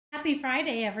Happy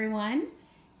Friday, everyone.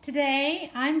 Today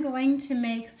I'm going to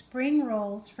make spring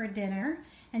rolls for dinner,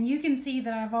 and you can see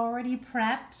that I've already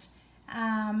prepped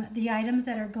the items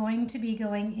that are going to be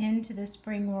going into the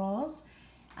spring rolls.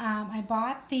 I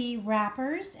bought the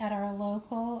wrappers at our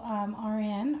local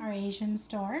RN, our Asian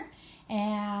store,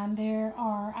 and there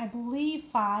are, I believe,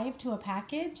 5 to a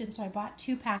package, and so I bought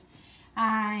 2 packs.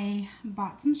 I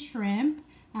bought some shrimp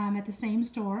at the same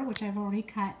store, which I've already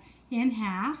cut in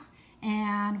half,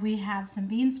 and we have some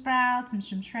bean sprouts,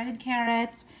 some shredded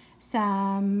carrots,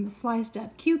 some sliced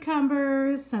up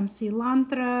cucumbers, some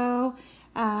cilantro,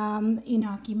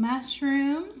 enoki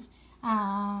mushrooms,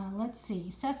 let's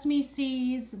see, sesame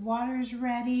seeds, water's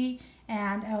ready,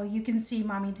 and oh, you can see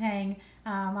Mommy Tang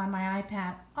on my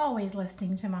iPad, always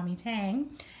listening to Mommy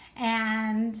Tang.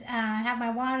 And I have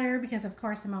my water because of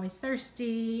course I'm always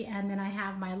thirsty, and then I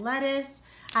have my lettuce.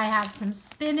 I have some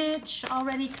spinach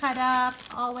already cut up,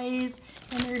 always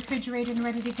in the refrigerator and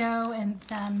ready to go, and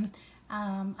some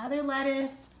other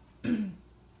lettuce,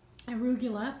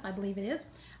 arugula, I believe it is.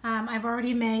 I've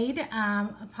already made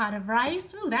a pot of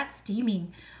rice. Ooh, that's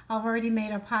steaming. I've already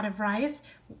made a pot of rice.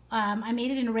 I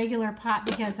made it in a regular pot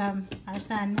because our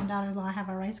son and daughter-in-law have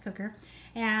a rice cooker.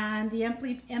 And the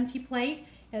empty plate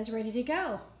is ready to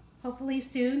go. Hopefully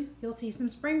soon you'll see some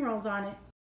spring rolls on it.